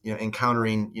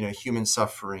 encountering, human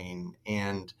suffering,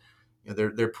 and,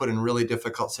 they're put in really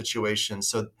difficult situations.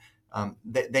 So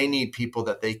they need people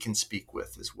that they can speak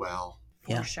with as well.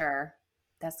 For sure.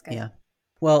 That's good. Yeah.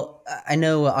 Well, I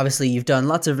know obviously you've done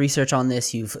lots of research on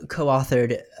this. You've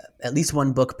co-authored at least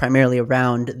one book primarily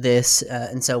around this.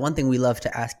 And so one thing we love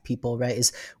to ask people, right,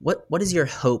 is what is your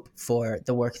hope for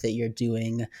the work that you're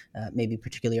doing, maybe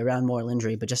particularly around moral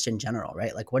injury, but just in general,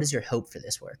 right? Like, what is your hope for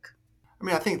this work? I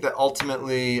mean, I think that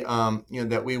ultimately,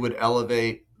 that we would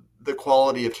elevate the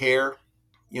quality of care,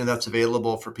 that's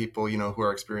available for people, who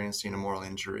are experiencing a moral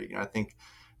injury. I think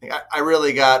I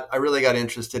really got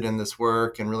interested in this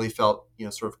work, and really felt,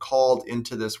 sort of called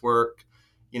into this work,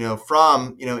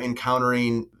 from,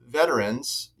 encountering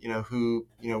veterans, who,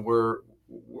 were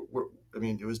I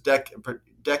mean, it was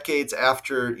decades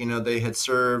after, they had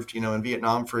served, in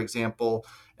Vietnam, for example,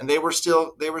 and they were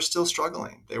still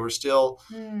struggling. They were still,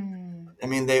 I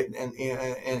mean,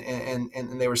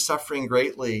 and they were suffering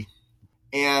greatly.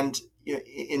 And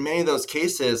in many of those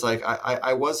cases, like,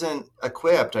 I wasn't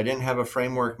equipped. I didn't have a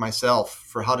framework myself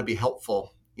for how to be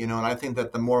helpful, and I think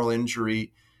that the moral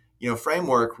injury,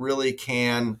 framework really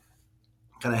can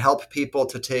kind of help people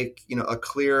to take, a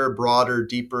clearer, broader,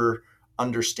 deeper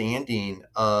understanding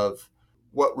of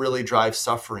what really drives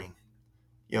suffering,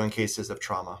 in cases of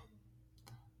trauma.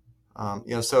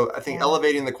 So I think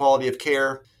elevating the quality of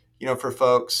care, for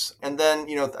folks, and then,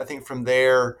 I think from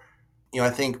there, I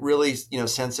think really,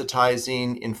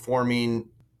 sensitizing, informing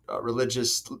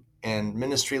religious and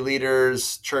ministry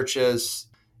leaders, churches,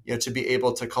 to be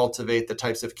able to cultivate the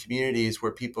types of communities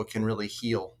where people can really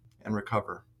heal and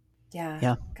recover.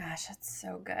 Yeah. Gosh, that's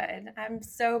so good. I'm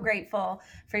so grateful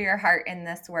for your heart in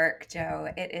this work, Joe.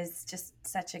 It is just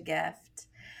such a gift.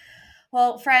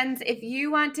 Well, friends, if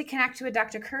you want to connect with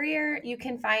Dr. Currier, you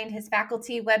can find his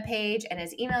faculty webpage and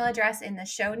his email address in the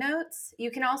show notes.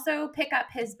 You can also pick up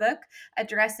his book,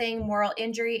 Addressing Moral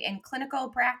Injury in Clinical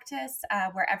Practice,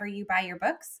 wherever you buy your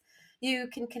books. You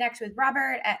can connect with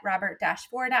Robert at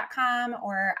robert-bohr.com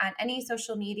or on any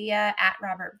social media at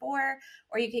Robert Bohr,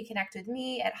 or you can connect with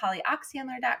me at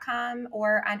hollyoxhandler.com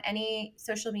or on any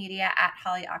social media at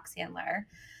hollyoxhandler.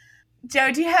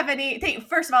 Joe, do you have anything?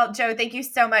 First of all, Joe, thank you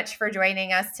so much for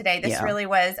joining us today. This really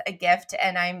was a gift,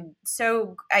 and I'm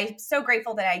so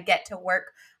grateful that I get to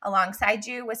work alongside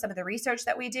you with some of the research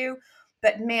that we do.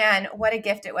 But man, what a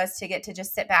gift it was to get to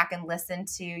just sit back and listen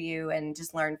to you and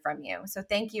just learn from you. So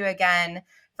thank you again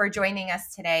for joining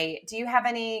us today. Do you have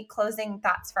any closing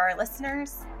thoughts for our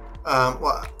listeners?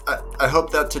 Well, I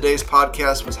hope that today's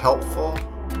podcast was helpful,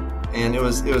 and it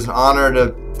was an honor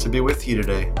to be with you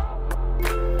today.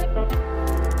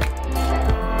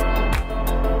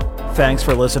 Thanks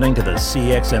for listening to the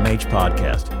CXMH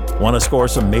podcast. Want to score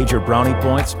some major brownie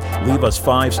points? Leave us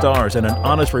 5 stars and an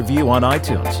honest review on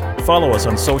iTunes. Follow us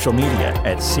on social media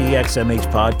at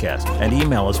CXMH Podcast and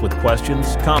email us with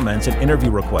questions, comments, and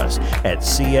interview requests at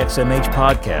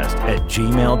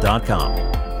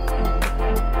cxmhpodcast@gmail.com.